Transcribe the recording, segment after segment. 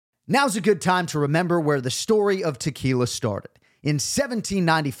Now's a good time to remember where the story of tequila started. In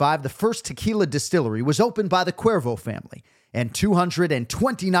 1795, the first tequila distillery was opened by the Cuervo family, and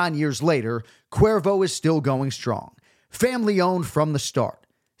 229 years later, Cuervo is still going strong. Family-owned from the start.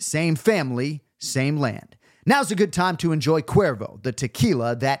 Same family, same land. Now's a good time to enjoy Cuervo, the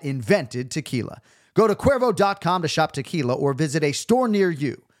tequila that invented tequila. Go to Cuervo.com to shop tequila or visit a store near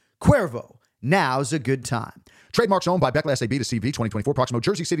you. Cuervo, now's a good time. Trademarks owned by Beckless AB to CV 2024, Proximo,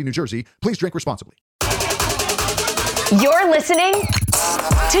 Jersey City, New Jersey. Please drink responsibly. You're listening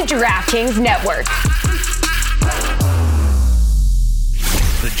to DraftKings Network.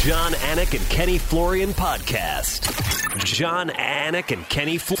 The John Anik and Kenny Florian podcast. John Anik and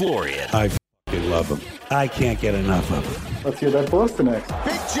Kenny Florian. I f***ing love them. I can't get enough of them. Let's hear that Boston next.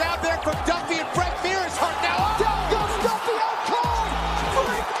 Big jab there from Duffy, and Frank Mir is hurt now. Down goes Duffy, out cold.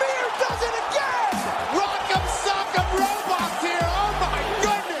 Frank Mir does it again. Rock'em sock'em robots here. Oh my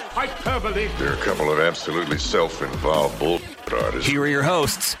goodness. Hyperbole. They're a couple of absolutely self-involved bull artists. Here are your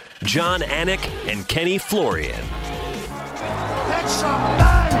hosts, John Anik and Kenny Florian. That's some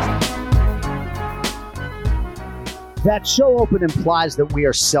bang. That show open implies that we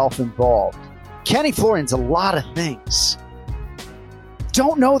are self-involved. Kenny Florian's a lot of things.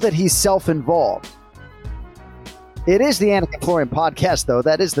 Don't know that he's self-involved. It is the Anik and Florian podcast, though.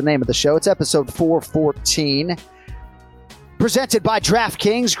 That is the name of the show. It's episode 414. Presented by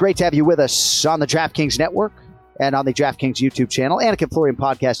DraftKings. Great to have you with us on the DraftKings Network and on the DraftKings YouTube channel, Anik and Florian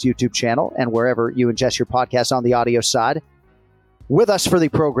podcast YouTube channel, and wherever you ingest your podcast on the audio side. With us for the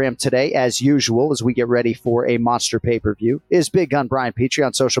program today, as usual, as we get ready for a monster pay-per-view, is Big Gun Brian Petrie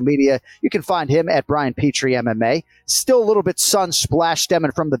on social media. You can find him at Brian Petrie MMA. Still a little bit sun splash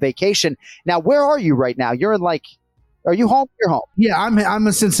stemming from the vacation. Now, where are you right now? You're in are you home? You're home. Yeah, I'm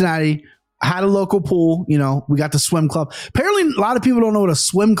in Cincinnati. I had a local pool. You know, we got the swim club. Apparently, a lot of people don't know what a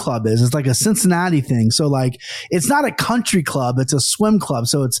swim club is. It's like a Cincinnati thing. So, it's not a country club. It's a swim club.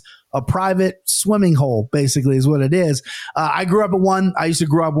 So it's a private swimming hole, basically, is what it is. I grew up at one. I used to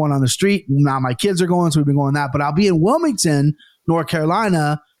grow up one on the street. Now my kids are going, so we've been going that. But I'll be in Wilmington, North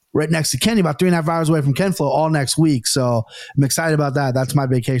Carolina, right next to Kenny, about 3.5 hours away from Kenflo, all next week. So I'm excited about that. That's my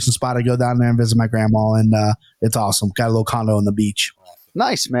vacation spot. I go down there and visit my grandma, and it's awesome. Got a little condo on the beach.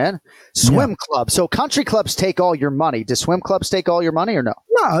 Nice, man. Swim club. So country clubs take all your money. Do swim clubs take all your money or no?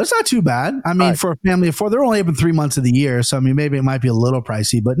 No, it's not too bad. I mean, for a family of four, they're only open 3 months of the year. So, I mean, maybe it might be a little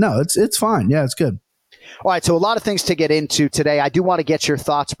pricey, but no, it's fine. Yeah, it's good. All right, so a lot of things to get into today. I do want to get your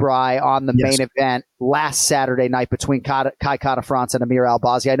thoughts, Bri, on the main event last Saturday night between Kai Kara-France and Amir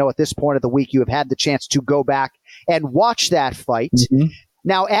Albazi. I know at this point of the week you have had the chance to go back and watch that fight. Mm-hmm.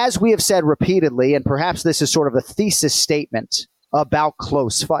 Now, as we have said repeatedly, and perhaps this is sort of a thesis statement about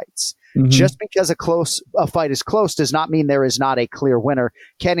close fights. Mm-hmm. Just because a fight is close does not mean there is not a clear winner.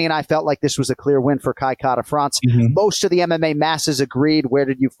 Kenny and I felt like this was a clear win for Kai Kara-France. Mm-hmm. Most of the MMA masses agreed. Where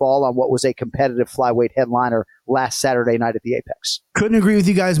did you fall on what was a competitive flyweight headliner last Saturday night at the Apex? Couldn't agree with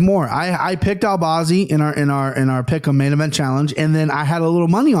you guys more. I picked Albazi in our pick on main event challenge, and then I had a little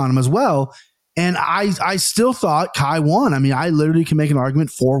money on him as well. And I still thought Kai won. I mean, I literally can make an argument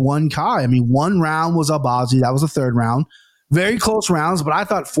 4-1 Kai. I mean, one round was Albazi. That was the third round. Very close rounds, but I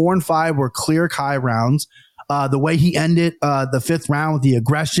thought 4 and 5 were clear Kai rounds. The way he ended the fifth round with the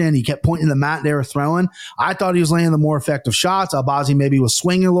aggression, he kept pointing the mat they were throwing. I thought he was landing the more effective shots. Albazi maybe was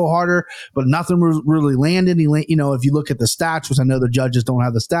swinging a little harder, but nothing really landed. If you look at the stats, which I know the judges don't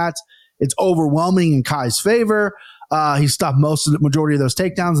have the stats, it's overwhelming in Kai's favor. He stopped the majority of those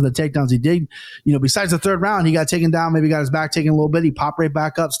takedowns, and the takedowns he did, besides the third round, he got taken down, maybe got his back taken a little bit. He popped right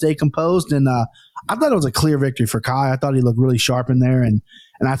back up, stayed composed, and I thought it was a clear victory for Kai. I thought he looked really sharp in there, and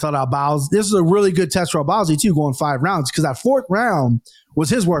I thought Albazi, this was a really good test for Albazi too, going 5 rounds, because that fourth round was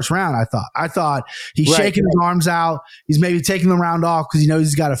his worst round. I thought he's shaking his arms out. He's maybe taking the round off because he knows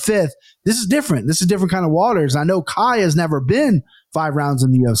he's got a fifth. This is different. This is different kind of waters. I know Kai has never been 5 rounds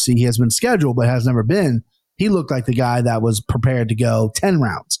in the UFC. He has been scheduled, but has never been. He looked like the guy that was prepared to go 10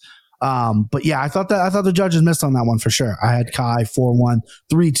 rounds. But yeah, I thought the judges missed on that one for sure. I had Kai 4-1,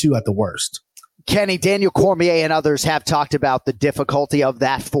 3-2 at the worst. Kenny, Daniel Cormier and others have talked about the difficulty of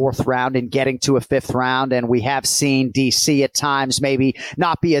that fourth round and getting to a fifth round. And we have seen DC at times maybe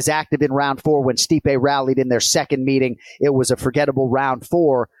not be as active in round 4 when Stipe rallied in their second meeting. It was a forgettable round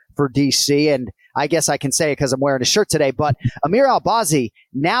 4 for DC. And I guess I can say it because I'm wearing a shirt today. But Amir Albazi,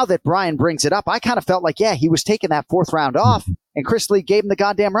 now that Brian brings it up, I kind of felt like, he was taking that fourth round off and Chris Lee gave him the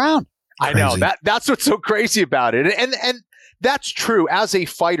goddamn round. I know that's what's so crazy about it. And That's true. As a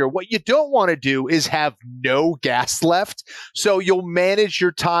fighter, what you don't want to do is have no gas left. So you'll manage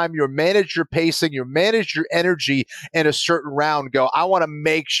your time, you'll manage your pacing, you'll manage your energy in a certain round. Go, I want to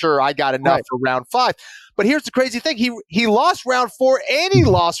make sure I got enough for round 5. But here's the crazy thing. He lost round 4 and he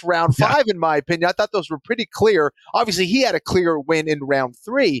lost round 5, in my opinion. I thought those were pretty clear. Obviously, he had a clear win in round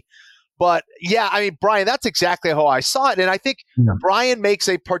 3. But yeah, I mean, Brian, that's exactly how I saw it. And I think Brian makes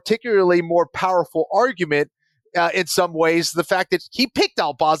a particularly more powerful argument in some ways, the fact that he picked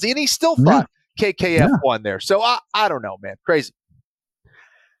Albazi and he still thought KKF won there. So I don't know, man. Crazy.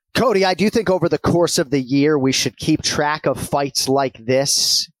 Cody, I do think over the course of the year, we should keep track of fights like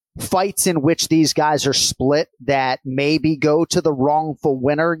this. Fights in which these guys are split that maybe go to the wrongful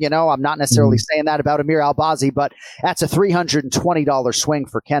winner. You know, I'm not necessarily saying that about Amir Albazi, but that's a $320 swing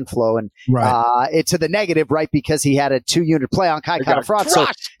for Ken Flo. And it's to the negative, right? Because he had a 2-unit play on Kai Kara-France. So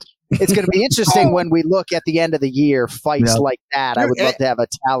it's going to be interesting when we look at the end of the year, fights like that. I would love to have a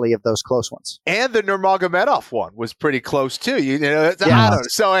tally of those close ones. And the Nurmagomedov one was pretty close too. I don't know.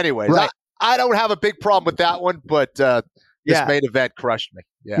 So anyways, I don't have a big problem with that one, but this main event crushed me.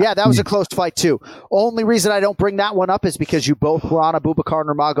 Yeah, that was a close fight too. Only reason I don't bring that one up is because you both were on Abubakar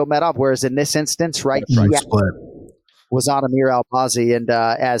Nurmagomedov, whereas in this instance, was on Amir Albazi, and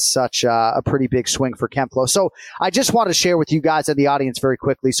as such, a pretty big swing for Ken Flo. So I just want to share with you guys and the audience very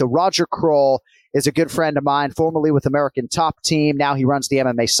quickly. So Roger Kroll is a good friend of mine, formerly with American Top Team. Now he runs the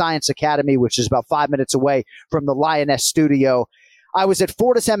MMA Science Academy, which is about 5 minutes away from the Lioness studio. I was at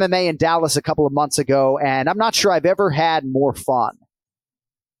Fortis MMA in Dallas a couple of months ago, and I'm not sure I've ever had more fun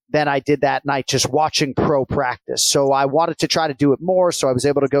than I did that night just watching pro practice. So I wanted to try to do it more. So I was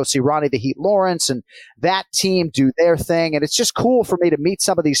able to go see Ronnie the Heat Lawrence and that team do their thing. And it's just cool for me to meet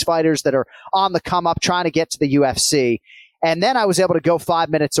some of these fighters that are on the come up trying to get to the UFC. And then I was able to go 5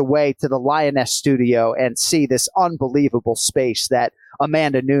 minutes away to the Lioness studio and see this unbelievable space that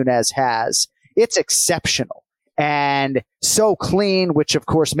Amanda Nunes has. It's exceptional. And so clean, which of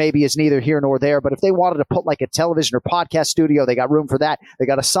course maybe is neither here nor there. But if they wanted to put like a television or podcast studio, they got room for that. They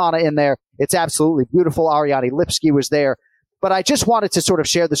got a sauna in there. It's absolutely beautiful. Ariane Lipsky was there. But I just wanted to sort of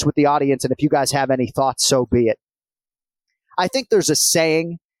share this with the audience. And if you guys have any thoughts, so be it. I think there's a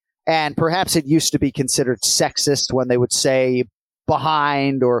saying, and perhaps it used to be considered sexist when they would say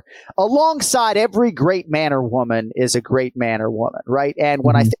behind or alongside every great man or woman is a great man or woman, right? And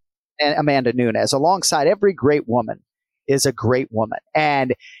when I think Amanda Nunes, alongside every great woman is a great woman.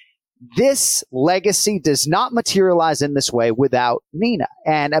 And this legacy does not materialize in this way without Nina.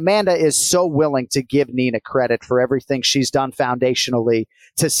 And Amanda is so willing to give Nina credit for everything she's done foundationally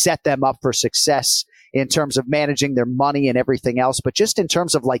to set them up for success in terms of managing their money and everything else. But just in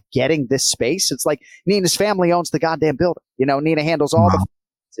terms of like getting this space, it's like Nina's family owns the goddamn building. You know, Nina handles all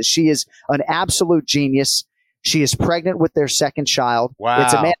the. She is an absolute genius. She is pregnant with their second child. Wow.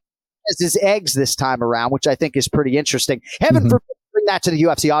 It's Amanda has his eggs this time around, which I think is pretty interesting. Heaven forbid bring that to the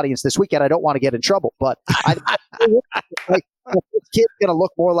UFC audience this weekend. I don't want to get in trouble, but like, this kid's going to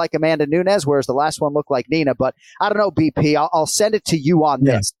look more like Amanda Nunes, whereas the last one looked like Nina. But I don't know, BP. I'll send it to you on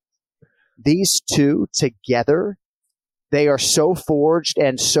this. These two together, they are so forged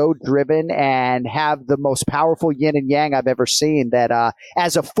and so driven and have the most powerful yin and yang I've ever seen that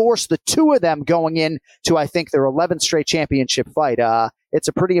as a force, the two of them going into, I think, their 11th straight championship fight, it's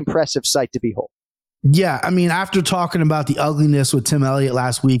a pretty impressive sight to behold. Yeah, I mean, after talking about the ugliness with Tim Elliott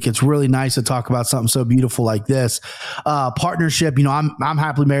last week, it's really nice to talk about something so beautiful like this. Partnership, you know, I'm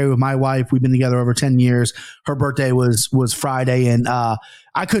happily married with my wife. We've been together over 10 years. Her birthday was Friday, and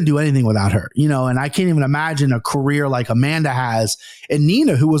I couldn't do anything without her, you know, and I can't even imagine a career like Amanda has. And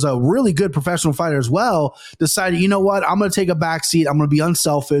Nina, who was a really good professional fighter as well, decided, you know what, I'm going to take a back seat. I'm going to be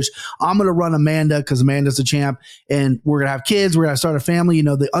unselfish. I'm going to run Amanda because Amanda's the champ and we're going to have kids. We're going to start a family. You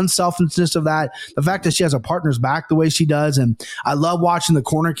know, the unselfishness of that, the fact that she has her partner's back the way she does. And I love watching the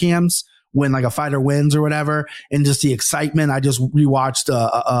corner cams when like a fighter wins or whatever, and just the excitement. I just rewatched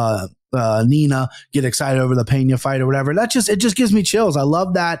Nina get excited over the Pena fight or whatever. It just gives me chills. I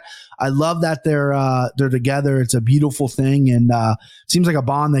love that. I love that they're together. It's a beautiful thing, and seems like a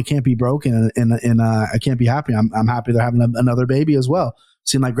bond that can't be broken. And I can't be happy. I'm happy they're having another baby as well.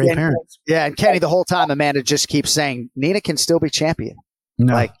 Seem like great parents. Yeah, and Kenny, the whole time Amanda just keeps saying Nina can still be champion.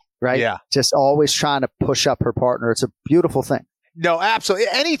 No. Like, right? Yeah. Just always trying to push up her partner. It's a beautiful thing. No, absolutely.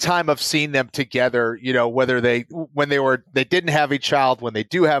 Anytime I've seen them together, whether they didn't have a child, when they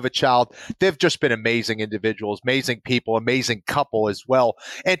do have a child, they've just been amazing individuals, amazing people, amazing couple as well.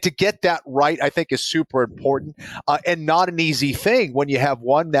 And to get that right, I think is super important and not an easy thing when you have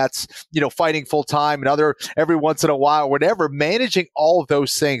one that's, fighting full time, and other every once in a while, whatever. Managing all of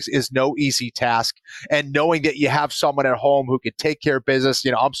those things is no easy task. And knowing that you have someone at home who can take care of business,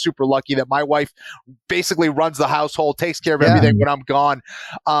 I'm super lucky that my wife basically runs the household, takes care of everything when I'm gone.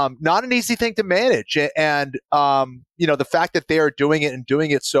 Not an easy thing to manage. And, the fact that they are doing it and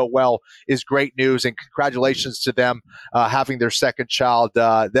doing it so well is great news. And congratulations to them having their second child.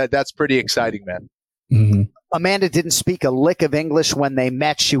 That's pretty exciting, man. Mm-hmm. Amanda didn't speak a lick of English when they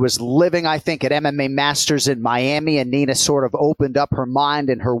met. She was living, I think, at MMA Masters in Miami, and Nina sort of opened up her mind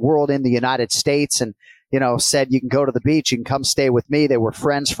and her world in the United States and, said, you can go to the beach, you can come stay with me. They were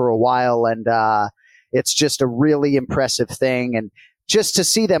friends for a while, and it's just a really impressive thing. And just to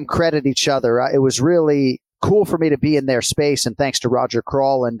see them credit each other, it was really cool for me to be in their space. And thanks to Roger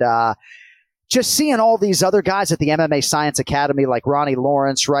Kral and just seeing all these other guys at the MMA Science Academy, like Ronnie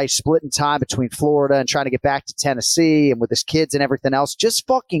Lawrence, right, splitting time between Florida and trying to get back to Tennessee and with his kids and everything else, just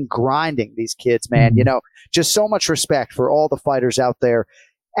fucking grinding these kids, man. Just so much respect for all the fighters out there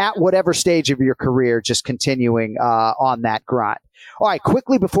at whatever stage of your career, just continuing on that grind. All right,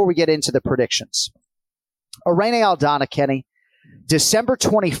 quickly before we get into the predictions. Irene Aldana, Kenny, December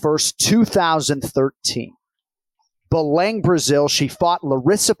 21st, 2013. Belém, Brazil. She fought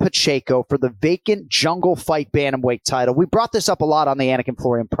Larissa Pacheco for the vacant Jungle Fight Bantamweight title. We brought this up a lot on the Anik and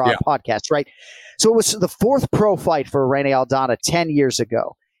Florian podcast, right? So it was the fourth pro fight for Irene Aldana 10 years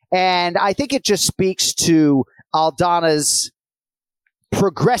ago. And I think it just speaks to Aldana's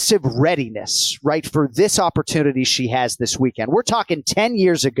progressive readiness, right, for this opportunity she has this weekend. We're talking 10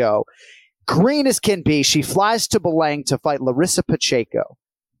 years ago. Green as can be, she flies to Belém to fight Larissa Pacheco.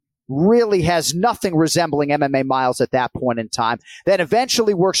 Really has nothing resembling MMA miles at that point in time. Then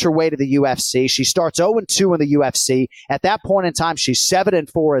eventually works her way to the UFC. She starts 0-2 in the UFC. At that point in time, she's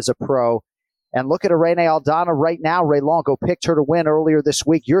 7-4 as a pro. And look at Irene Aldana right now. Ray Longo picked her to win earlier this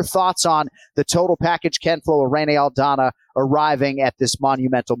week. Your thoughts on the total package, Ken Flo, Irene Aldana arriving at this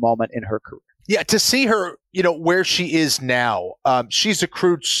monumental moment in her career? Yeah, to see her, where she is now, she's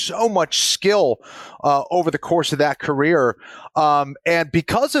accrued so much skill over the course of that career. And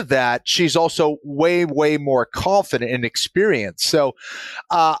because of that, she's also way, way more confident and experienced. So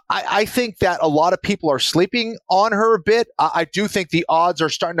I think that a lot of people are sleeping on her a bit. I do think the odds are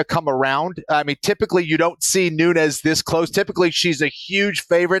starting to come around. I mean, typically you don't see Nunes this close. Typically she's a huge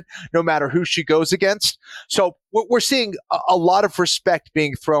favorite no matter who she goes against. So we're seeing a lot of respect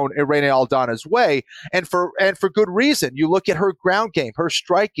being thrown Irene Aldana's way, and for good reason. You look at her ground game, her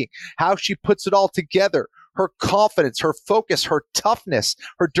striking, how she puts it all together, her confidence, her focus, her toughness,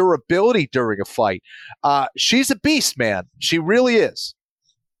 her durability during a fight. She's a beast, man. She really is.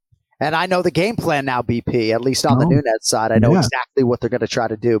 And I know the game plan now, BP, at least on the Nunes side. I know exactly what they're going to try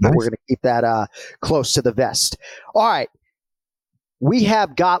to do, but we're going to keep that close to the vest. All right. We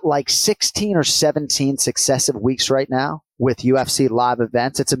have got like 16 or 17 successive weeks right now with UFC live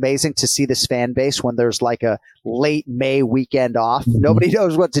events. It's amazing to see this fan base when there's like a late May weekend off. Mm-hmm. Nobody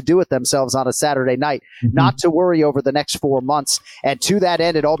knows what to do with themselves on a Saturday night. Mm-hmm. Not to worry over the next 4 months. And to that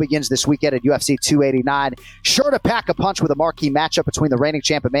end, it all begins this weekend at UFC 289. Sure to pack a punch with a marquee matchup between the reigning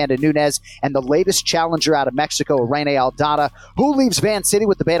champ Amanda Nunes and the latest challenger out of Mexico, Irene Aldana. Who leaves Van City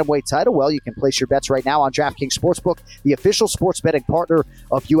with the bantamweight title? Well, you can place your bets right now on DraftKings Sportsbook, the official sports betting partner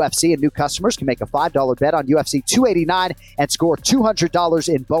of UFC, and new customers can make a $5 bet on UFC 289 and score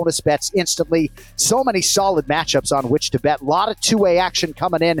 $200 in bonus bets instantly. So many solid matchups on which to bet. A lot of two-way action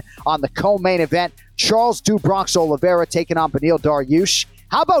coming in on the co-main event. Charles Do Bronx Oliveira taking on Beneil Dariush.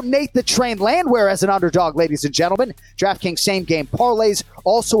 How about Nate the Train Landwehr as an underdog, ladies and gentlemen? DraftKings same-game parlays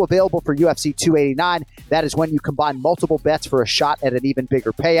also available for UFC 289. That is when you combine multiple bets for a shot at an even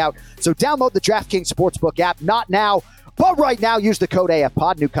bigger payout. So download the DraftKings Sportsbook app. Not now, but right now, use the code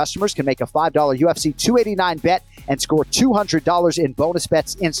AFPOD. New customers can make a $5 UFC 289 bet and score $200 in bonus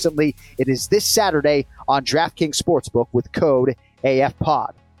bets instantly. It is this Saturday on DraftKings Sportsbook with code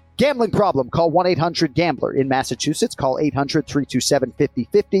AFPOD. Gambling problem? Call 1-800-GAMBLER. In Massachusetts, call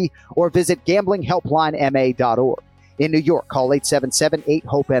 800-327-5050 or visit gamblinghelplinema.org. In New York, call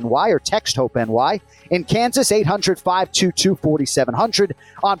 877-8-HOPE-NY or text HOPE-NY. In Kansas, 800-522-4700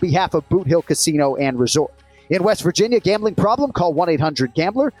 on behalf of Boot Hill Casino and Resort. In West Virginia, gambling problem? Call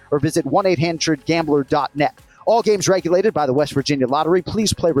 1-800-GAMBLER or visit 1-800-GAMBLER.net. All games regulated by the West Virginia Lottery.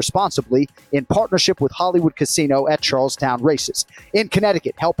 Please play responsibly in partnership with Hollywood Casino at Charlestown Races. In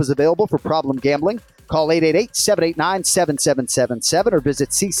Connecticut, help is available for problem gambling. Call 888-789-7777 or visit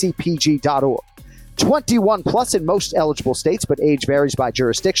ccpg.org. 21 plus in most eligible states, but age varies by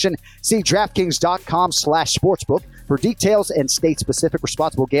jurisdiction. See DraftKings.com/sportsbook for details and state-specific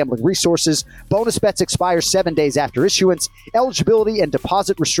responsible gambling resources. Bonus bets expire 7 days after issuance. Eligibility and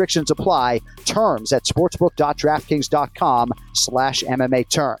deposit restrictions apply. Terms at sportsbook.draftkings.com/MMA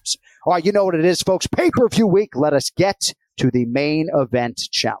terms. All right, you know what it is, folks. Pay-per-view week. Let us get to the main event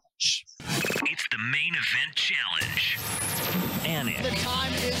challenge. It's the main event challenge. Anik. The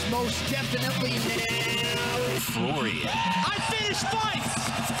time is most definitely now. Florian. I finish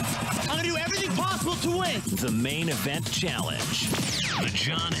fights. I'm going to do everything possible to win. The main event challenge. The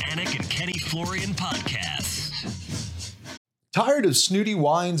John Anik and Kenny Florian podcast. Tired of snooty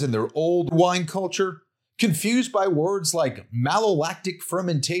wines and their old wine culture? Confused by words like malolactic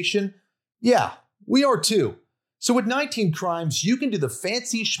fermentation? Yeah, we are too. So with 19 Crimes, you can do the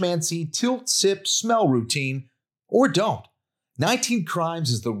fancy schmancy tilt sip smell routine, or don't. 19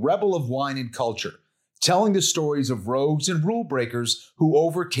 Crimes is the rebel of wine and culture, telling the stories of rogues and rule breakers who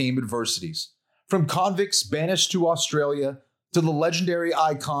overcame adversities. From convicts banished to Australia to the legendary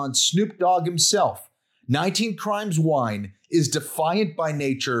icon Snoop Dogg himself, 19 Crimes wine is defiant by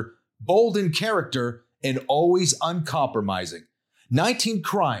nature, bold in character, and always uncompromising. 19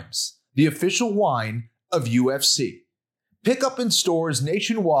 Crimes, the official wine of UFC. Pick up in stores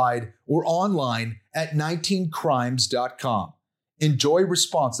nationwide or online at 19crimes.com. Enjoy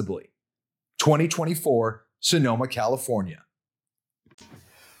responsibly. 2024, Sonoma, California.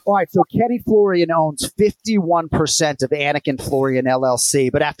 All right, so Kenny Florian owns 51% of Anakin Florian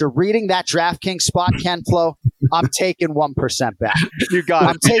LLC, but after reading that DraftKings spot, Ken Flo, I'm taking 1% back. You got it.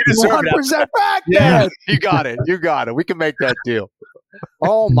 I'm taking 1% back. Yeah, you got it. You got it. We can make that deal.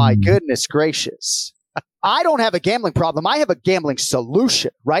 Oh, my goodness gracious. I don't have a gambling problem. I have a gambling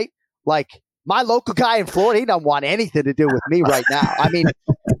solution, right? Like, my local guy in Florida, he doesn't want anything to do with me right now. I mean,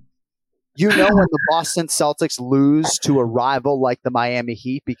 you know when the Boston Celtics lose to a rival like the Miami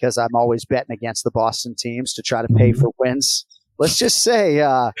Heat, because I'm always betting against the Boston teams to try to pay for wins. Let's just say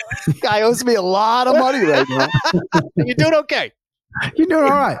guy owes me a lot of money right now. You're doing okay. You're doing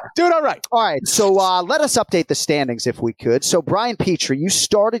all right. Doing all right. All right, so let us update the standings if we could. So, Brian Petrie, you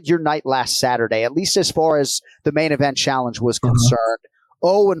started your night last Saturday, at least as far as the main event challenge was concerned,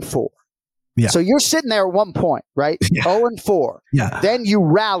 0-4. Yeah. So you're sitting there at one point, right? Yeah. 0-4. Yeah. Then you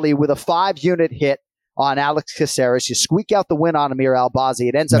rally with a 5-unit hit on Alex Caceres. You squeak out the win on Amir Albazi.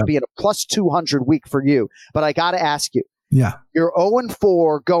 It ends up being a plus 200 week for you. But I got to ask you, you're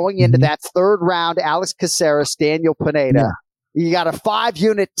 0-4 going into that third round, Alex Caceres, Daniel Pineda. Yeah. You got a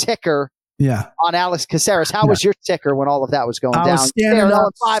 5-unit ticker on Alex Caceres. How was your ticker when all of that was going down? Was standing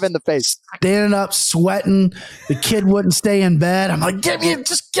up, 5 in the face. Standing up, sweating. The kid wouldn't stay in bed. I'm like, give me a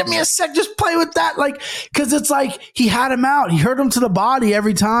sec. Just play with that. Like, because it's like he had him out. He hurt him to the body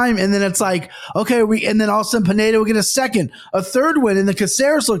every time. And then it's like, okay, and then all of a sudden Pineda will get a second, a third win. And the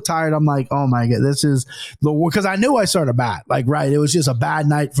Caceres looked tired. I'm like, oh my God, this is the worst. Because I knew I started bad. Like, right. It was just a bad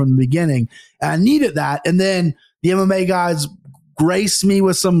night from the beginning. And I needed that. And then the MMA guys graced me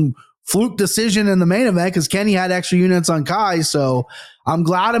with some fluke decision in the main event because Kenny had extra units on Kai. So I'm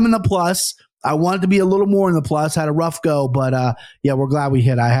glad I'm in the plus. I wanted to be a little more in the plus. Had a rough go, but we're glad we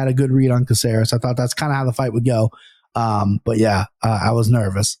hit. I had a good read on Caceres. I thought that's kind of how the fight would go. I was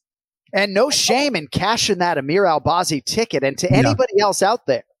nervous. And no shame in cashing that Amir Albazi ticket. And to anybody else out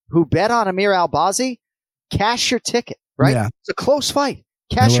there who bet on Amir Albazi, cash your ticket, right? Yeah. It's a close fight.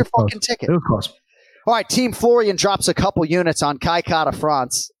 Cash your fucking ticket. It was close. All right, Team Florian drops a couple units on Kai Kara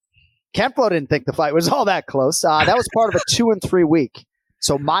France. Kenflo didn't think the fight was all that close. That was part of a 2-3 week.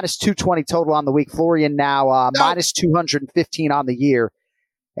 So minus 220 total on the week. Florian now minus 215 on the year.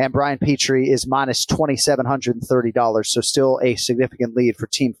 And Brian Petrie is minus $2,730. So still a significant lead for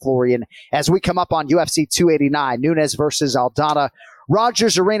Team Florian. As we come up on UFC 289, Nunes versus Aldana,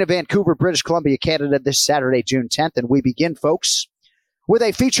 Rogers Arena, Vancouver, British Columbia, Canada, this Saturday, June 10th. And we begin, folks, with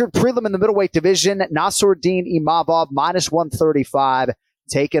a featured prelim in the middleweight division. Nassourdine Imavov, minus 135.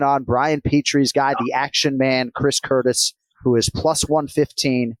 Taking on Brian Petrie's guy, the action man, Chris Curtis, who is plus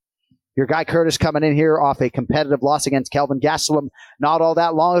 115. Your guy Curtis coming in here off a competitive loss against Kelvin Gastelum not all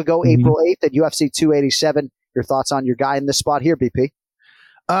that long ago, April 8th at UFC 287. Your thoughts on your guy in this spot here, BP?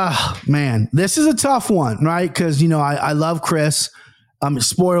 Man, this is a tough one, right? Because, I love Chris.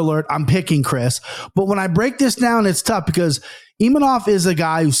 Spoiler alert, I'm picking Chris. But when I break this down, it's tough because Imanov is a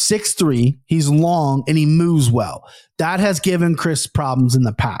guy who's 6'3", he's long, and he moves well. That has given Chris problems in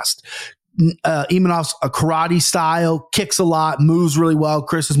the past. Imanov's a karate style, kicks a lot, moves really well.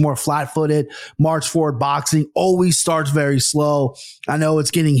 Chris is more flat-footed, march forward boxing, always starts very slow. I know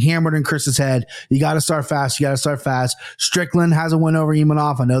it's getting hammered in Chris's head. You got to start fast. Strickland has a win over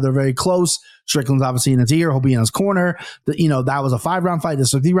Imanov. I know they're very close. Strickland's obviously in his ear. He'll be in his corner. That was a 5-round fight.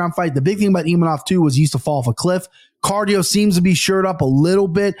 This was a 3-round fight. The big thing about Imanov, too, was he used to fall off a cliff. Cardio seems to be shored up a little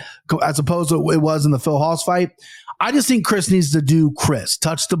bit as opposed to what it was in the Phil Hawes fight. I just think Chris needs to do Chris.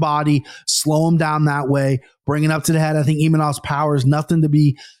 Touch the body, slow him down that way, bring it up to the head. I think Imanov's power is nothing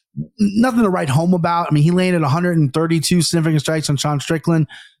to write home about. I mean, he landed 132 significant strikes on Sean Strickland.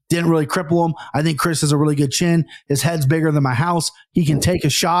 Didn't really cripple him. I think Chris has a really good chin. His head's bigger than my house. He can take a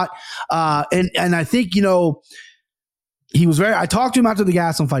shot. And I think, he was I talked to him after the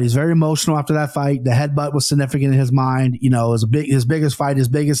Gastelum fight. He's very emotional after that fight. The headbutt was significant in his mind. It was his biggest fight, his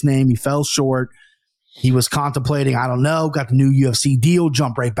biggest name. He fell short. He was contemplating, I don't know, got the new UFC deal,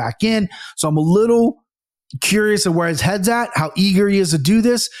 jumped right back in. So I'm a little curious of where his head's at, how eager he is to do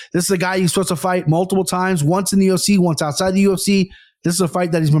this. This is a guy he's supposed to fight multiple times, once in the UFC, once outside the UFC. This is a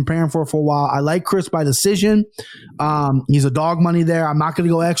fight that he's been preparing for a while. I like Chris by decision. He's a dog money there. I'm not going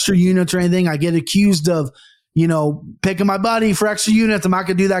to go extra units or anything. I get accused of, picking my buddy for extra units. I'm not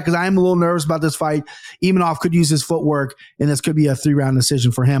going to do that because I am a little nervous about this fight. Imanov could use his footwork, and this could be a 3-round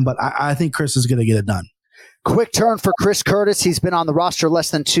decision for him. But I think Chris is going to get it done. Quick turn for Chris Curtis. He's been on the roster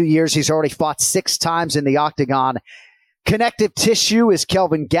less than 2 years. He's already fought 6 times in the octagon. Connective tissue is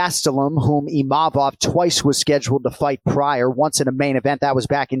Kelvin Gastelum, whom Imavov twice was scheduled to fight prior, once in a main event. That was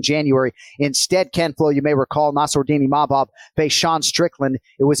back in January. Instead, Ken Flo, you may recall, Nasruddin Imavov faced Sean Strickland.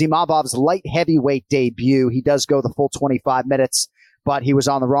 It was Imavov's light heavyweight debut. He does go the full 25 minutes, but he was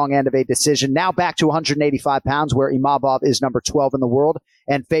on the wrong end of a decision. Now back to 185 pounds, where Imavov is number 12 in the world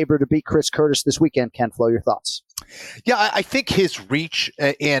and favored to beat Chris Curtis this weekend. Ken Flo, your thoughts? Yeah, I think his reach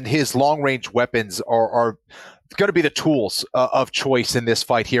and his long-range weapons are going to be the tools of choice in this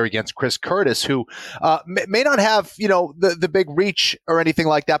fight here against Chris Curtis, who may not have, the big reach or anything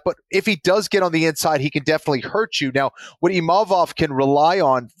like that. But if he does get on the inside, he can definitely hurt you. Now, what Imavov can rely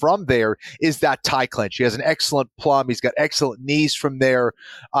on from there is that tie clinch. He has an excellent plum. He's got excellent knees from there.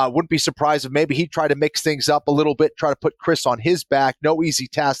 Wouldn't be surprised if maybe he'd try to mix things up a little bit, try to put Chris on his back. No easy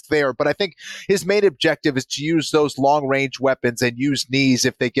task there. But I think his main objective is to use those long-range weapons and use knees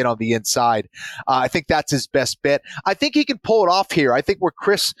if they get on the inside. I think that's his best bet. I think he can pull it off here. I think where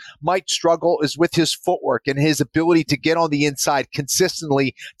Chris might struggle is with his footwork and his ability to get on the inside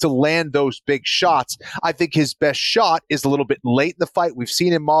consistently to land those big shots. I think his best shot is a little bit late in the fight. We've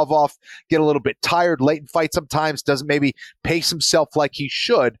seen Imavov get a little bit tired late in fight sometimes, doesn't maybe pace himself like he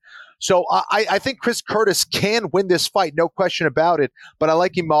should. So I think Chris Curtis can win this fight, no question about it, but I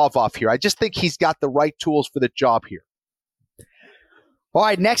like Imavov here. I just think he's got the right tools for the job here. All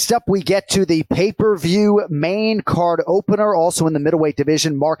right, next up, we get to the pay-per-view main card opener, also in the middleweight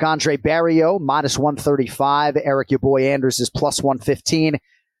division. Marc-Andre Barriault, minus 135. Eric, your boy Anders, is plus 115.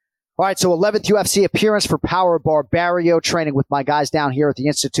 All right, so 11th UFC appearance for Power Bar Barriault, training with my guys down here at the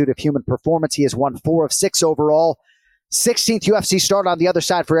Institute of Human Performance. He has won 4 of 6 overall. 16th UFC start on the other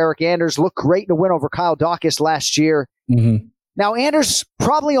side for Eric Anders. Looked great in a win over Kyle Dawkins last year. Mm-hmm. Now, Anders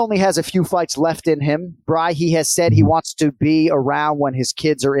probably only has a few fights left in him. Bri, he has said he wants to be around when his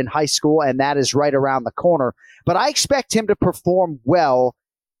kids are in high school, and that is right around the corner. But I expect him to perform well,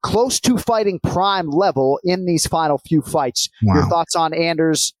 close to fighting prime level in these final few fights. Wow. Your thoughts on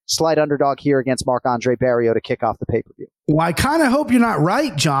Anders, slight underdog here against Marc-Andre Barriault to kick off the pay-per-view? Well, I kind of hope you're not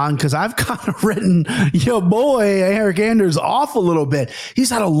right, John, because I've kind of written your boy Eric Anders off a little bit. He's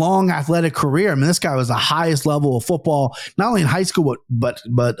had a long athletic career. I mean, this guy was the highest level of football, not only in high school but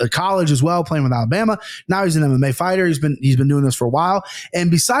college as well, playing with Alabama. Now he's an MMA fighter. He's been doing this for a while.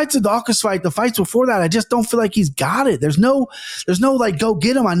 And besides the Dawkins fight, the fights before that, I just don't feel like he's got it. There's no like go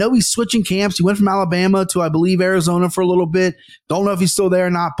get him. I know he's switching camps. He went from Alabama to, I believe, Arizona for a little bit. Don't know if he's still there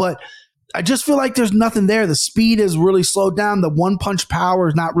or not, but I just feel like there's nothing there. The speed is really slowed down. The one punch power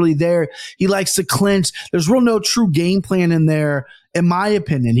is not really there. He likes to clinch. There's no true game plan in there, in my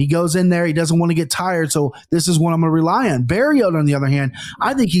opinion. He goes in there. He doesn't want to get tired. So this is what I'm going to rely on. Barriault, on the other hand,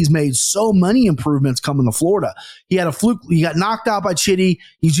 I think he's made so many improvements coming to Florida. He had a fluke. He got knocked out by Chitty.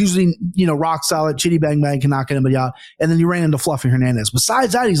 He's usually, rock solid. Chitty Bang Bang can knock anybody out. And then he ran into Fluffy Hernandez.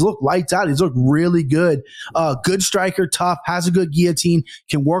 Besides that, he's looked lights out. He's looked really good. Good striker, tough, has a good guillotine,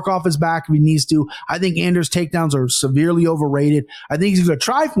 can work off his back if he needs to. I think Anders' takedowns are severely overrated. I think he's going to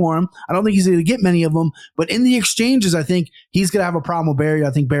try for him. I don't think he's going to get many of them. But in the exchanges, I think he's going to have a problem with Barriault.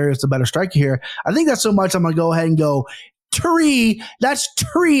 I think Barriault's the better striker here. I think that's so much I'm going to go ahead and go That's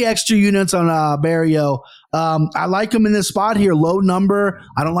three extra units on Barrio. I like him in this spot here. Low number.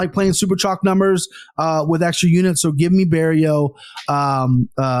 I don't like playing super chalk numbers with extra units. So give me Barrio.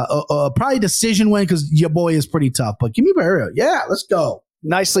 Probably decision win because your boy is pretty tough. But give me Barrio. Yeah, let's go.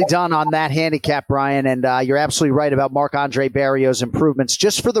 Nicely done on that handicap, Brian. And you're absolutely right about Marc-Andre Barrio's improvements.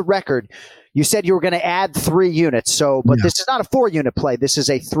 Just for the record, you said you were going to add 3 units. But this is not a 4-unit play. This is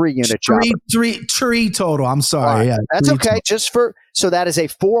a 3-unit job. Three total. I'm sorry. Right. Yeah, that's okay. Total. So that is a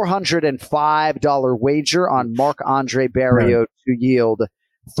 $405 wager on Marc-Andre Barrio to yield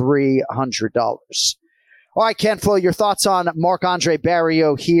 $300. All right, Ken Flo, your thoughts on Marc-Andre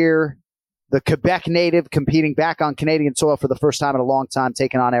Barrio here, the Quebec native competing back on Canadian soil for the first time in a long time,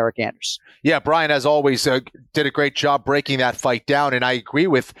 taking on Eric Anders. Yeah, Brian, as always, did a great job breaking that fight down, and I agree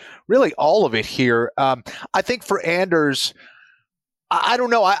with really all of it here. I think for Anders, I don't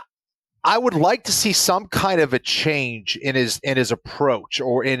know. I would like to see some kind of a change in his approach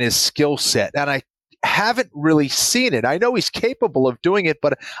or in his skill set, and I haven't really seen it. I know he's capable of doing it,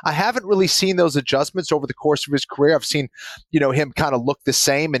 but I haven't really seen those adjustments over the course of his career. I've seen, him kind of look the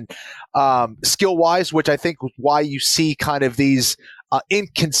same and skill wise, which I think is why you see kind of these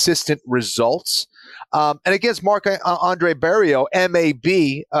inconsistent results. And against Marc-Andre Barrio,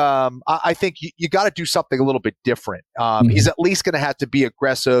 MAB, I think you got to do something a little bit different. He's at least going to have to be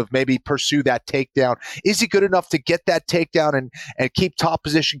aggressive, maybe pursue that takedown. Is he good enough to get that takedown and keep top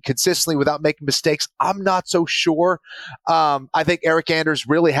position consistently without making mistakes? I'm not so sure. I think Eric Anders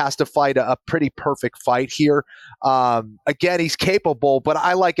really has to fight a pretty perfect fight here. Again, he's capable, but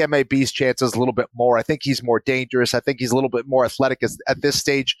I like MAB's chances a little bit more. I think he's more dangerous. I think he's a little bit more athletic at this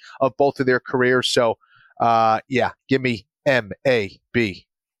stage of both of their careers. So, give me MAB.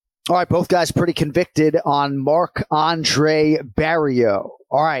 All right, both guys pretty convicted on Marc-Andre Barrio.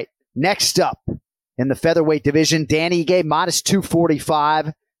 All right, next up in the featherweight division, Dan Ige, minus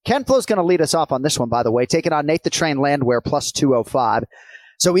 245. Ken Flo's going to lead us off on this one, by the way, taking on Nate the Train Landwehr, plus 205.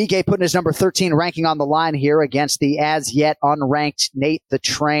 So Ige putting his number 13 ranking on the line here against the as-yet unranked Nate the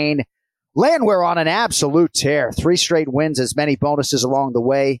Train Landwehr on an absolute tear. 3 straight wins, as many bonuses along the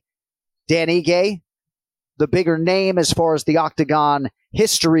way. Dan Ige, the bigger name as far as the Octagon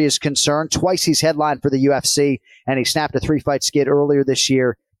history is concerned. Twice he's headlined for the UFC, and he snapped a 3-fight skid earlier this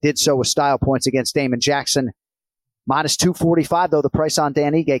year. Did so with style points against Damon Jackson. Minus 245, though, the price on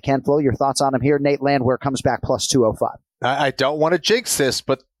Dan Ige. Ken Flo, your thoughts on him here? Nate Landwehr comes back plus 205. I don't want to jinx this,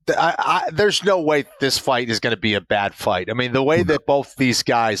 but there's no way this fight is going to be a bad fight. I mean, the way that both these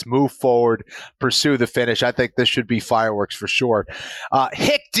guys move forward, pursue the finish, I think this should be fireworks for sure.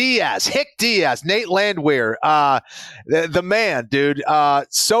 Hick Diaz, Nate Landwehr, the man, dude.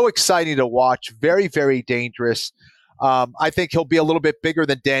 So exciting to watch. Very, very dangerous. I think he'll be a little bit bigger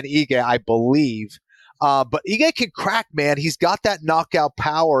than Dan Ige, I believe. But Ige can crack, man. He's got that knockout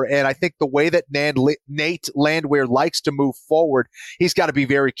power, and I think the way that Nate Landwehr likes to move forward, he's got to be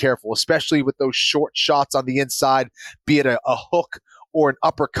very careful, especially with those short shots on the inside, be it a hook or an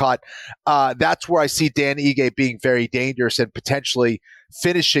uppercut. That's where I see Dan Ige being very dangerous and potentially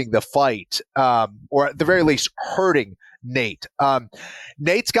finishing the fight, or at the very least hurting Nate.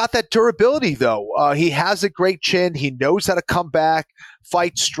 Nate's got that durability, though. He has a great chin. He knows how to come back,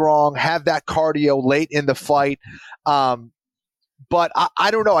 fight strong, have that cardio late in the fight. But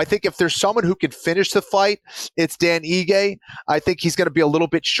I don't know. I think if there's someone who can finish the fight, it's Dan Ige. I think he's going to be a little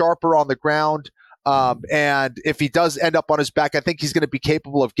bit sharper on the ground. And if he does end up on his back, I think he's going to be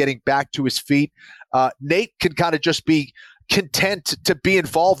capable of getting back to his feet. Nate can kind of just be content to be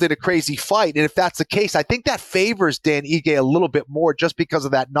involved in a crazy fight. And if that's the case, I think that favors Dan Ige a little bit more just because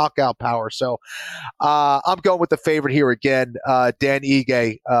of that knockout power. So I'm going with the favorite here again, Dan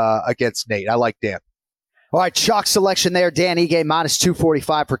Ige against Nate. I like Dan. All right, chalk selection there. Dan Ige, minus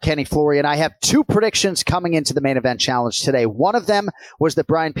 245 for Kenny Florian. I have 2 predictions coming into the main event challenge today. One of them was that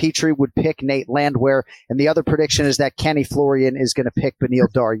Brian Petrie would pick Nate Landwehr, and the other prediction is that Kenny Florian is going to pick Beneil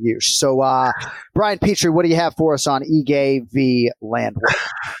Dariush. So, Brian Petrie, what do you have for us on Ige v. Landwehr?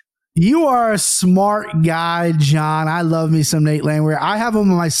 You are a smart guy, John. I love me some Nate Landwehr. I have him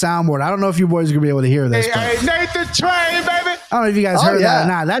on my soundboard. I don't know if you boys are going to be able to hear this. Hey, Nate the Train, baby. I don't know if you guys heard that or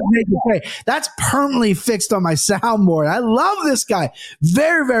not. That's Nate the Train. That's permanently fixed on my soundboard. I love this guy.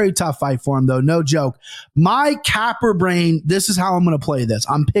 Very, very tough fight for him, though. No joke. My capper brain, this is how I'm going to play this.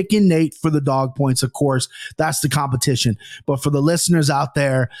 I'm picking Nate for the dog points, of course. That's the competition. But for the listeners out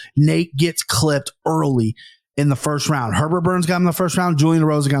there, Nate gets clipped early in the first round. Herbert Burns got him in the first round. Julian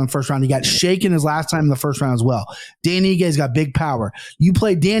Rosa got him in the first round. He got shaken his last time in the first round as well. Dan Ige's got big power. You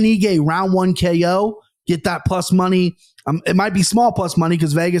play Dan Ige round 1 KO, get that plus money It might be small plus money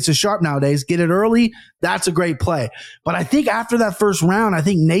because Vegas is sharp nowadays. Get it early. That's a great play. But I think after that first round, I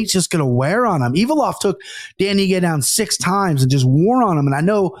think Nate's just going to wear on him. Evilov took Dan Ige down 6 times and just wore on him. And I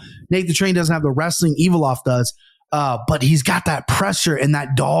know Nate the Train doesn't have the wrestling Evilov does, but he's got that pressure and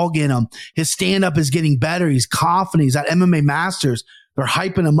that dog in him. His stand-up is getting better. He's confident. He's at MMA Masters. They're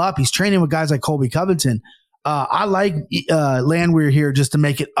hyping him up. He's training with guys like Colby Covington. I like Landwehr here just to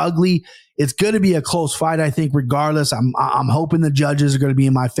make it ugly. It's going to be a close fight, I think, regardless. I'm hoping the judges are going to be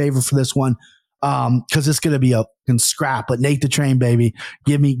in my favor for this one because it's going to be a scrap. But Nate the Train, baby,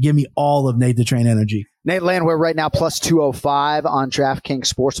 give me all of Nate the Train energy. Nate Landwehr right now plus 205 on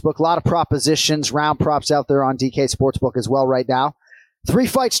DraftKings Sportsbook. A lot of propositions, round props out there on DK Sportsbook as well right now. 3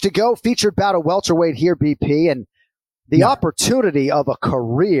 fights to go. Featured bout of welterweight here, BP, and the opportunity of a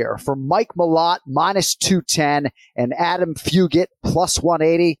career for Mike Malott, minus 210, and Adam Fugit, plus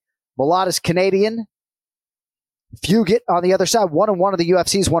 180. Malott is Canadian. Fugit on the other side, 1-1 of the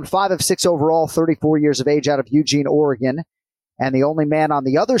UFC's, won 5 of 6 overall, 34 years of age, out of Eugene, Oregon. And the only man on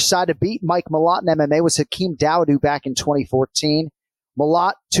the other side to beat Mike Malott in MMA was Hakeem Dawodu back in 2014.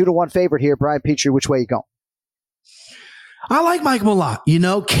 Malott, 2-1 favorite here. Brian Petrie, which way you going? I like Mike Malott. You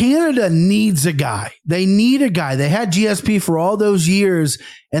know, Canada needs a guy. They need a guy. They had GSP for all those years,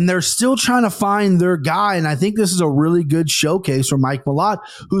 and they're still trying to find their guy. And I think this is a really good showcase for Mike Malott,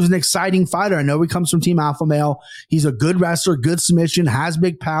 who's an exciting fighter. I know he comes from Team Alpha Male. He's a good wrestler, good submission, has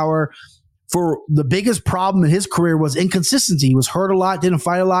big power. For the biggest problem in his career was inconsistency. He was hurt a lot, didn't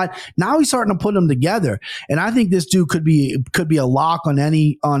fight a lot. Now he's starting to put them together. And I think this dude could be a lock on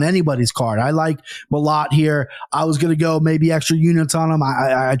anybody's card. I like Malott here. I was going to go maybe extra units on him.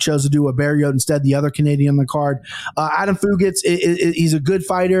 I chose to do a Barriot instead, the other Canadian on the card. Adam Fugits, he's a good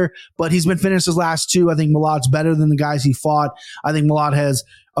fighter, but he's been finished his last 2. I think Malott's better than the guys he fought. I think Malott has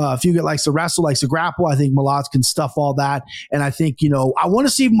Fugit likes to wrestle, likes to grapple. I think Malott can stuff all that. And I think, I want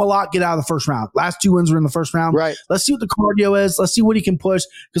to see Malott get out of the first round. Last 2 wins were in the first round. Right. Let's see what the cardio is. Let's see what he can push.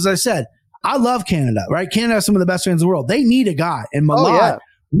 Because as I said, I love Canada, right? Canada has some of the best fans in the world. They need a guy. And Malott,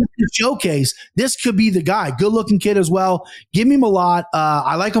 with the showcase, this could be the guy. Good looking kid as well. Give me Malott.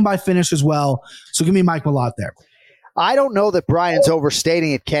 I like him by finish as well. So give me Mike Malott there. I don't know that Brian's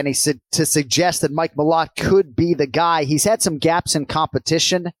overstating it, Kenny, to suggest that Mike Malott could be the guy. He's had some gaps in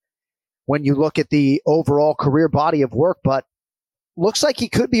competition when you look at the overall career body of work, but looks like he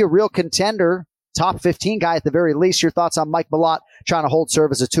could be a real contender, top 15 guy at the very least. Your thoughts on Mike Malott trying to hold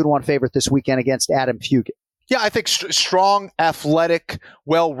serve as a 2-1 favorite this weekend against Adam Fugit? Yeah, I think strong, athletic,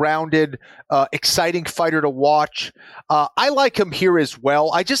 well-rounded, exciting fighter to watch. I like him here as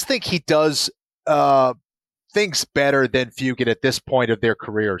well. I just think he does things better than Fugit at this point of their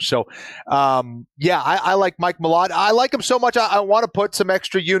career. So, I like Mike Malott. I like him so much, I want to put some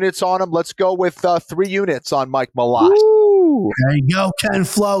extra units on him. Let's go with 3 units on Mike Malott. Ooh. There you go, Ken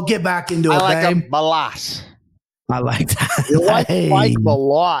Flo. Get back into it, I like babe. him, Malott. I like that. You like Mike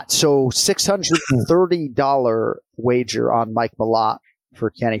Malott. So $630 wager on Mike Malott for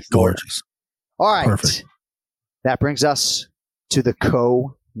Kenny Flo. Gorgeous. All right. Perfect. That brings us to the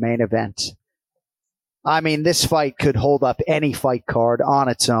co-main event. I mean, this fight could hold up any fight card on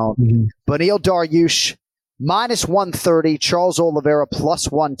its own. Mm-hmm. Beneil Dariush, minus 130. Charles Oliveira,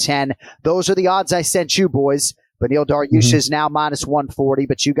 plus 110. Those are the odds I sent you, boys. Beneil Dariush is now minus 140,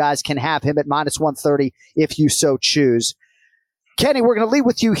 but you guys can have him at minus 130 if you so choose. Kenny, we're going to lead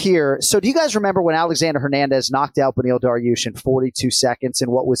with you here. So do you guys remember when Alexander Hernandez knocked out Beneil Dariush in 42 seconds in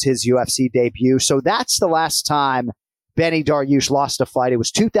what was his UFC debut? So that's the last time Benny Dariush lost a fight. It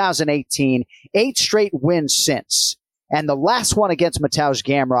was 2018, 8 straight wins since. And the last one against Mateusz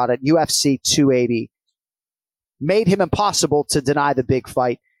Gamrot at UFC 280 made him impossible to deny the big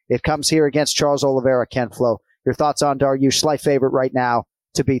fight. It comes here against Charles Oliveira. Ken Flo, your thoughts on Dariush, slight favorite right now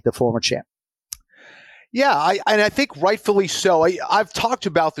to beat the former champ. Yeah, I think rightfully so. I've talked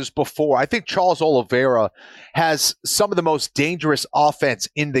about this before. I think Charles Oliveira has some of the most dangerous offense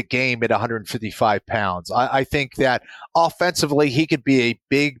in the game at 155 pounds. I think that offensively he could be a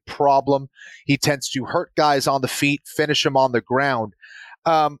big problem. He tends to hurt guys on the feet, finish them on the ground.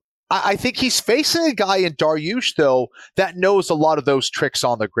 I think he's facing a guy in Dariush, though, that knows a lot of those tricks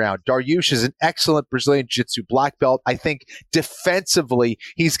on the ground. Dariush is an excellent Brazilian Jiu-Jitsu black belt. I think defensively,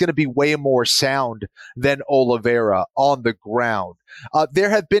 he's going to be way more sound than Oliveira on the ground. There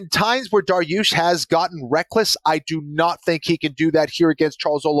have been times where Dariush has gotten reckless. I do not think he can do that here against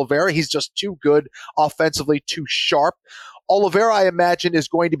Charles Oliveira. He's just too good offensively, too sharp. Oliveira, I imagine, is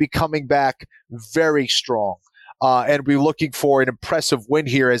going to be coming back very strong. and be looking for an impressive win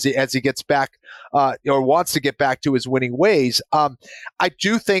here as he gets back or wants to get back to his winning ways. I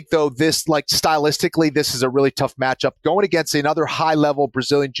do think, though, this, like, stylistically, this is a really tough matchup. Going against another high-level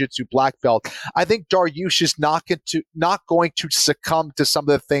Brazilian Jiu-Jitsu black belt, I think Dariush is not going to succumb to some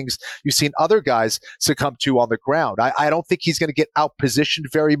of the things you've seen other guys succumb to on the ground. I don't think he's going to get out-positioned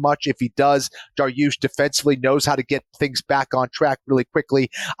very much. If he does, Dariush defensively knows how to get things back on track really quickly.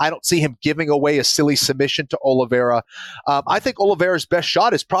 I don't see him giving away a silly submission to Oliveira. I think Oliveira's best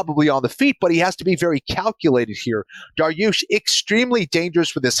shot is probably on the feet, but he has to be very calculated here. Dariush, extremely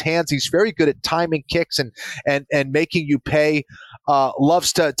dangerous with his hands. He's very good at timing kicks and making you pay.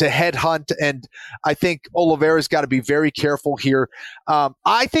 Loves to headhunt, and I think Oliveira's got to be very careful here.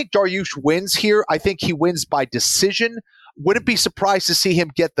 I think Dariush wins here. I think he wins by decision. Wouldn't be surprised to see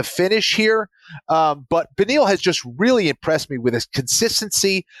him get the finish here. But Beneil has just really impressed me with his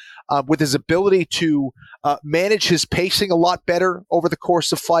consistency, with his ability to manage his pacing a lot better over the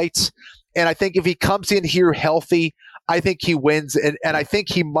course of fights. And I think if he comes in here healthy, I think he wins. And I think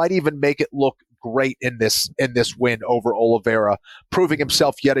he might even make it look great in this win over Oliveira, proving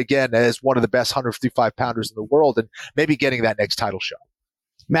himself yet again as one of the best 155-pounders in the world and maybe getting that next title shot.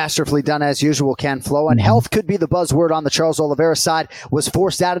 Masterfully done as usual, Ken Flo. And health could be the buzzword on the Charles Oliveira side. Was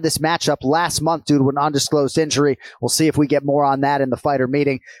forced out of this matchup last month due to an undisclosed injury. We'll see if we get more on that in the fighter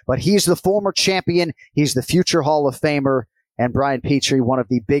meeting. But he's the former champion. He's the future Hall of Famer. And Brian Petrie, one of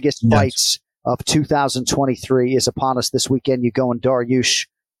the biggest fights of 2023, is upon us this weekend. You going Dariush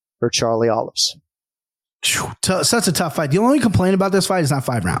or Charlie Olives? Such a tough fight. The only complaint about this fight is not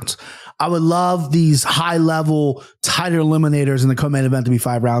 5 rounds. I would love these high-level, tighter eliminators in the co-main event to be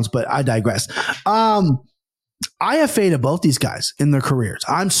 5 rounds, but I digress. I have faded both these guys in their careers.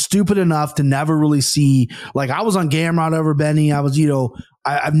 I'm stupid enough to never really see, like, I was on Gamrot over Benny. I was,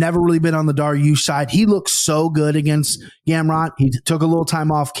 I've never really been on the Dariush side. He looked so good against Gamrot. He took a little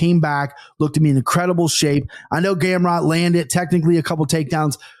time off, came back, looked to me in incredible shape. I know Gamrot landed technically a couple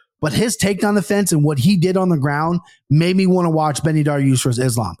takedowns, but his takedown defense and what he did on the ground made me want to watch Benny Dariush versus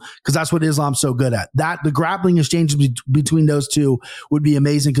Islam, because that's what Islam's so good at. The grappling exchanges between those two would be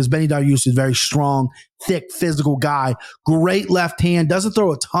amazing, because Benny Dariush is a very strong, thick, physical guy. Great left hand. Doesn't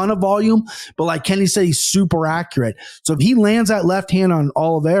throw a ton of volume, but like Kenny said, he's super accurate. So if he lands that left hand on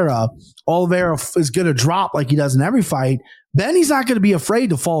Oliveira is going to drop like he does in every fight. Benny's not going to be afraid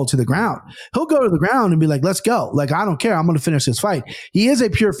to fall to the ground. He'll go to the ground and be like, let's go. Like, I don't care. I'm going to finish this fight. He is a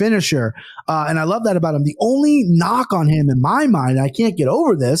pure finisher. And I love that about him. The only knock on him in my mind, I can't get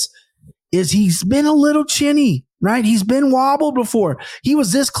over this, is he's been a little chinny, right? He's been wobbled before. He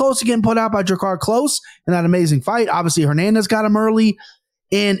was this close to getting put out by Drakkar Klose in that amazing fight. Obviously, Hernandez got him early.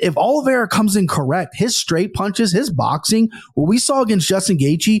 And if Oliveira comes in correct, his straight punches, his boxing, what we saw against Justin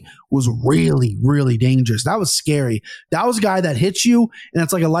Gaethje was really, really dangerous. That was scary. That was a guy that hits you, and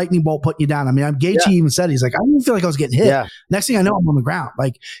it's like a lightning bolt putting you down. I mean, Gaethje even said, he's like, I didn't feel like I was getting hit. Yeah. Next thing I know, I'm on the ground.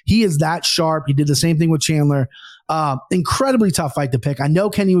 Like, he is that sharp. He did the same thing with Chandler. Incredibly tough fight to pick. I know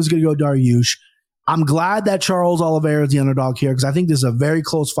Kenny was going to go Dariush. I'm glad that Charles Oliveira is the underdog here, because I think this is a very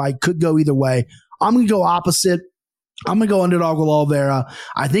close fight. Could go either way. I'm going to go opposite. I'm going to go underdog with Oliveira.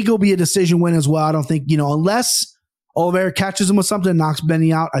 I think it'll be a decision win as well. I don't think, unless Oliveira catches him with something and knocks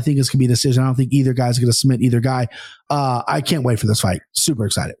Benny out, I think it's going to be a decision. I don't think either guy's going to submit either guy. I can't wait for this fight. Super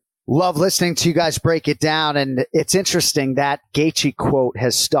excited. Love listening to you guys break it down. And it's interesting that Gaethje quote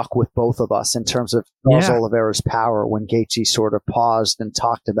has stuck with both of us in terms of Charles Oliveira's power, when Gaethje sort of paused and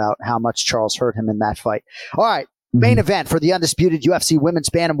talked about how much Charles hurt him in that fight. All right. Main event for the undisputed UFC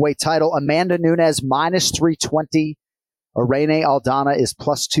women's bantamweight title. Amanda Nunes -320. Irene Aldana is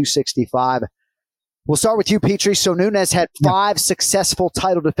 +265. We'll start with you, Petrie. So Nunes had 5 successful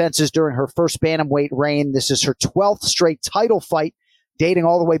title defenses during her first bantamweight reign. This is her 12th straight title fight, dating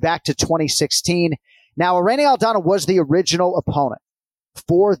all the way back to 2016. Now, Irene Aldana was the original opponent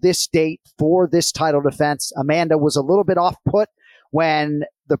for this date, for this title defense. Amanda was a little bit off put when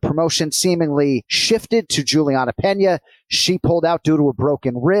the promotion seemingly shifted to Juliana Pena. She pulled out due to a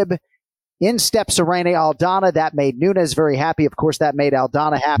broken rib. In steps Irene Aldana. That made Nunes very happy. Of course, that made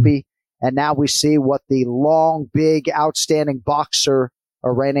Aldana happy. And now we see what the long, big, outstanding boxer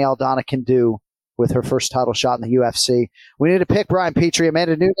Irene Aldana can do with her first title shot in the UFC. We need to pick, Brian Petrie,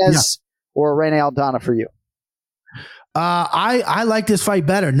 Amanda Nunes or Irene Aldana for you. I like this fight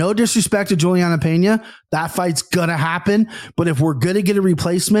better. No disrespect to Juliana Pena. That fight's gonna happen. But if we're gonna get a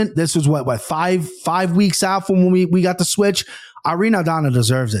replacement, this was what 5 weeks out from when we got the switch. Irene Aldana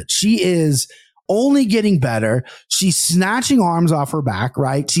deserves it. She is only getting better. She's snatching arms off her back,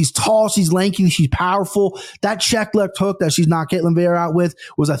 right? She's tall, she's lanky, she's powerful. That check left hook that she's knocked Caitlin Vieira out with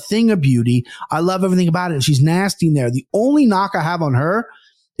was a thing of beauty. I love everything about it. She's nasty in there. The only knock I have on her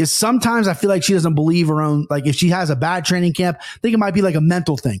is sometimes I feel like she doesn't believe her own, like if she has a bad training camp, I think it might be like a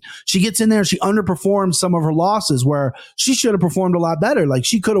mental thing. She gets in there and she underperforms some of her losses where she should have performed a lot better. Like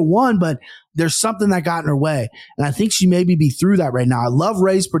she could have won, but there's something that got in her way. And I think she maybe be through that right now. I love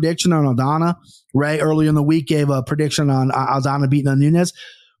Ray's prediction on Aldana. Ray earlier in the week gave a prediction on Aldana beating on Nunes.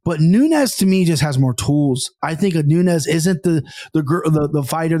 But Nunes to me just has more tools. I think a Nunes isn't the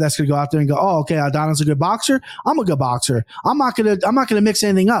fighter that's going to go out there and go, oh, okay, Aldana's a good boxer. I'm a good boxer. I'm not going to mix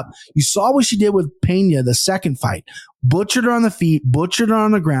anything up. You saw what she did with Pena the second fight. Butchered her on the feet, butchered her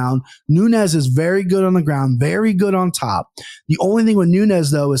on the ground. Nunes is very good on the ground, very good on top. The only thing with Nunes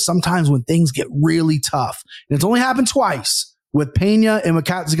though is sometimes when things get really tough, and it's only happened twice. With Pena and with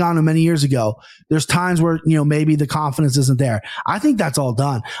Kat Zagano many years ago, there's times where, maybe the confidence isn't there. I think that's all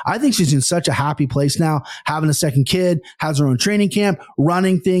done. I think she's in such a happy place now, having a second kid, has her own training camp,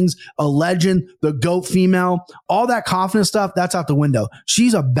 running things, a legend, the GOAT female, all that confidence stuff, that's out the window.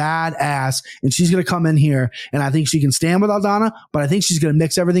 She's a badass and she's going to come in here and I think she can stand with Aldana, but I think she's going to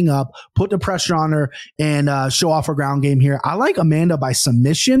mix everything up, put the pressure on her and show off her ground game here. I like Amanda by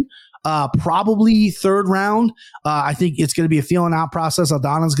submission. Probably third round. I think it's going to be a feeling out process.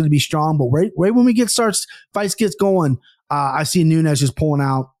 Aldana's going to be strong, but right when fights gets going, I see Nunes just pulling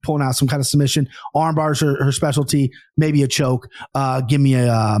out some kind of submission. Armbars her specialty, maybe a choke. Give me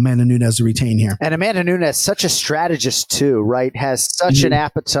Amanda Nunes to retain here. And Amanda Nunes, such a strategist too, right? Has such an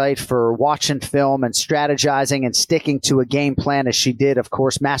appetite for watching film and strategizing and sticking to a game plan as she did, of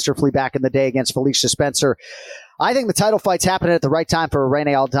course, masterfully back in the day against Felicia Spencer. I think the title fight's happening at the right time for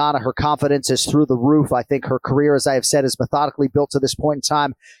Irene Aldana. Her confidence is through the roof. I think her career, as I have said, is methodically built to this point in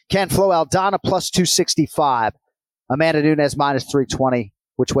time. Ken Flo, Aldana plus 265. Amanda Nunes minus 320.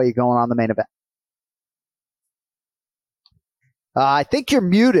 Which way are you going on the main event? I think you're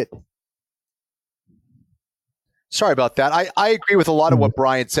muted. Sorry about that. I agree with a lot of what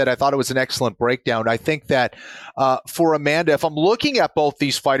Brian said. I thought it was an excellent breakdown. I think that for Amanda, if I'm looking at both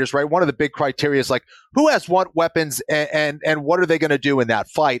these fighters, right, one of the big criteria is like who has what weapons and what are they going to do in that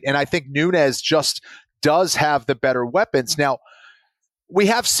fight? And I think Nunes just does have the better weapons. Now, we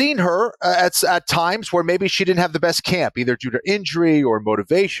have seen her at times where maybe she didn't have the best camp, either due to injury or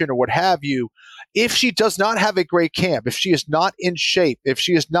motivation or what have you. If she does not have a great camp, if she is not in shape, if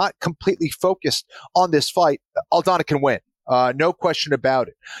she is not completely focused on this fight, Aldana can win. No question about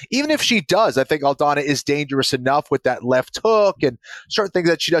it. Even if she does, I think Aldana is dangerous enough with that left hook and certain things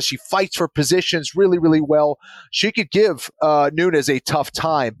that she does. She fights for positions really, really well. She could give Nunes a tough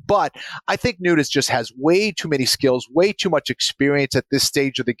time, but I think Nunes just has way too many skills, way too much experience at this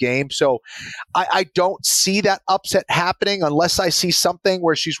stage of the game. So I don't see that upset happening unless I see something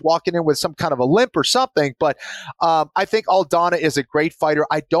where she's walking in with some kind of a limp or something. But I think Aldana is a great fighter.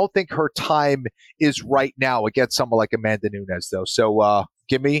 I don't think her time is right now against someone like Amanda Nunes, though. So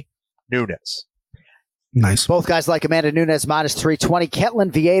give me Nunes. Nice. Both guys like Amanda Nunes minus 320.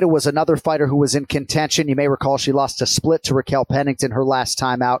 Caitlin Vieira was another fighter who was in contention. You may recall she lost a split to Raquel Pennington her last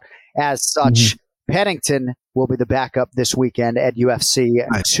time out. As such, Pennington will be the backup this weekend at UFC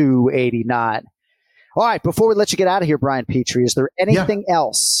 289. All right, before we let you get out of here, Brian Petrie, is there anything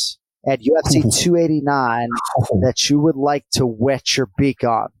else at UFC 289 that you would like to wet your beak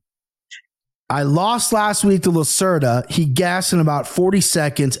on? I lost last week to Lacerda. He gassed in about 40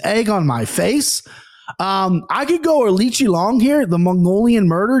 seconds. Egg on my face. I could go Orlichi Long here, the Mongolian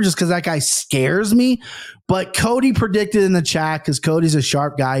murder, just because that guy scares me. But Cody predicted in the chat because Cody's a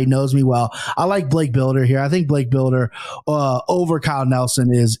sharp guy. He knows me well. I like Blake Builder here. I think Blake Builder over Kyle Nelson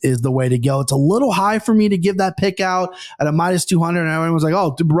is the way to go. It's a little high for me to give that pick out at a minus 200. And everyone was like,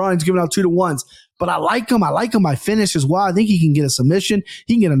 oh, Brian's giving out 2-1s. But I like him. I like him by finish as well. I think he can get a submission.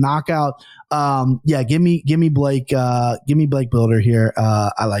 He can get a knockout. Give me Blake. Give me Blake Builder here.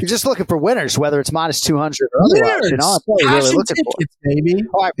 I like. You're just looking for winners, whether it's minus 200 or otherwise. You know, that's what you're really looking for, baby.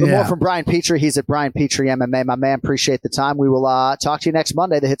 All right, for more from Brian Petrie. He's at Brian Petrie MMA. My man, appreciate the time. We will talk to you next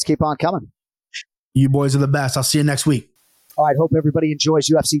Monday. The hits keep on coming. You boys are the best. I'll see you next week. All right, hope everybody enjoys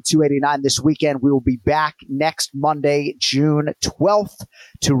UFC 289 this weekend. We will be back next Monday, June 12th,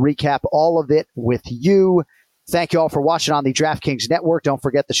 to recap all of it with you. Thank you all for watching on the DraftKings Network. Don't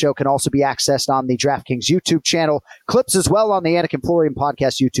forget the show can also be accessed on the DraftKings YouTube channel. Clips as well on the Anik and Florian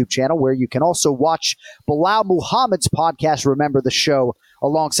Podcast YouTube channel, where you can also watch Bilal Muhammad's podcast, Remember the Show,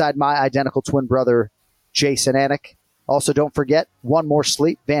 alongside my identical twin brother, Jason Anik. Also, don't forget One More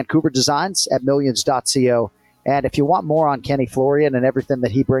Sleep, Vancouver Designs at millions.co And if you want more on Kenny Florian and everything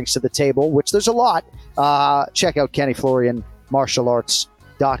that he brings to the table, which there's a lot, check out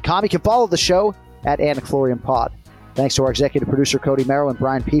KennyFlorianMartialArts.com. You can follow the show at Anik Florian Pod. Thanks to our executive producer, Cody Merrill and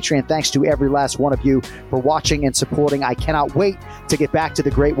Brian Petrie, and thanks to every last one of you for watching and supporting. I cannot wait to get back to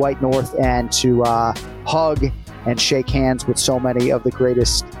the Great White North and to hug and shake hands with so many of the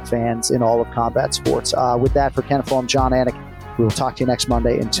greatest fans in all of combat sports. With that, for Ken Flo, I'm John Anik. We will talk to you next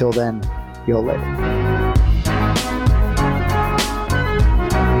Monday. Until then, yo later.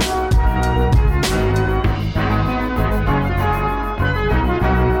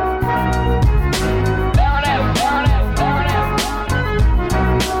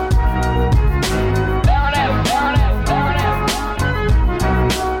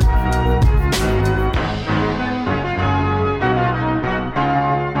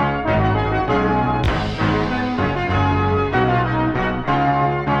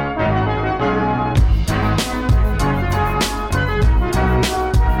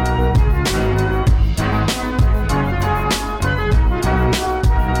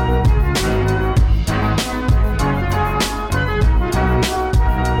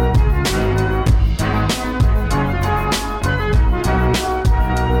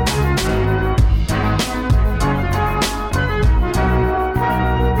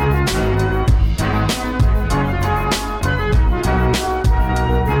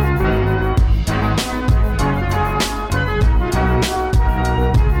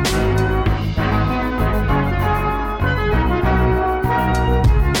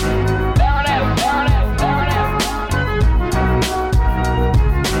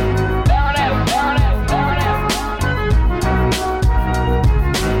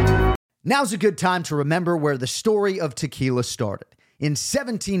 Now's a good time to remember where the story of tequila started. In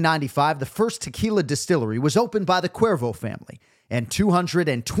 1795, the first tequila distillery was opened by the Cuervo family, and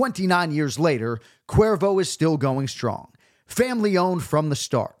 229 years later, Cuervo is still going strong. Family-owned from the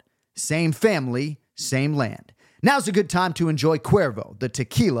start. Same family, same land. Now's a good time to enjoy Cuervo, the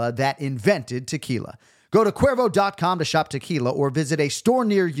tequila that invented tequila. Go to Cuervo.com to shop tequila or visit a store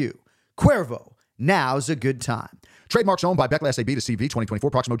near you. Cuervo, now's a good time. Trademarks owned by Beckley SAB to CV 2024,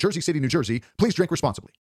 Proximo, Jersey City, New Jersey. Please drink responsibly.